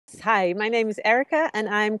Hi, my name is Erica and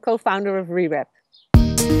I'm co-founder of Rewrap.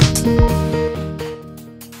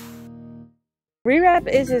 Rewrap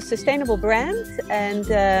is a sustainable brand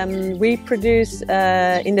and we produce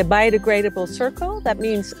in the biodegradable circle. That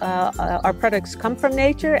means our products come from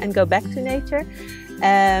nature and go back to nature.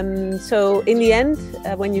 So in the end,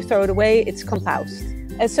 when you throw it away, it's compost.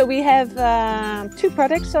 So we have two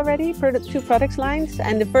products already, two product lines,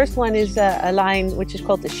 and the first one is a line which is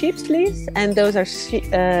called the sheep sleeves, and those are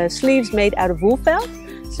sleeves made out of wool felt,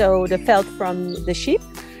 so the felt from the sheep.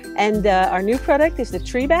 And our new product is the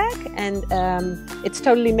tree bag, and it's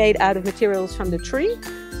totally made out of materials from the tree.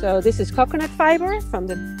 So this is coconut fiber from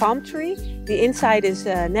the palm tree. The inside is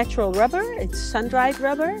natural rubber. It's sun-dried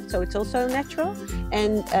rubber, so it's also natural.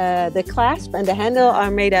 And the clasp and the handle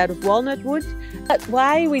are made out of walnut wood. But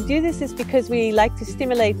why we do this is because we like to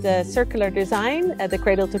stimulate the circular design, the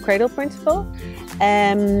cradle-to-cradle principle.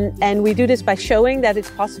 And we do this by showing that it's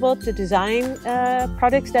possible to design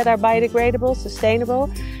products that are biodegradable,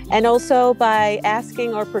 sustainable, and also by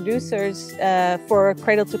asking our producers for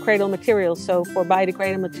cradle-to-cradle materials, so for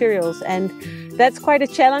biodegradable materials. And that's quite a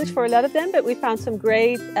challenge for a lot of them, but we found some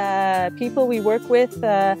great people we work with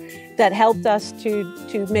that helped us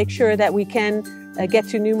to make sure that we can get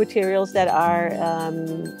to new materials that are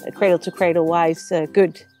cradle-to-cradle wise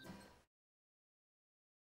good.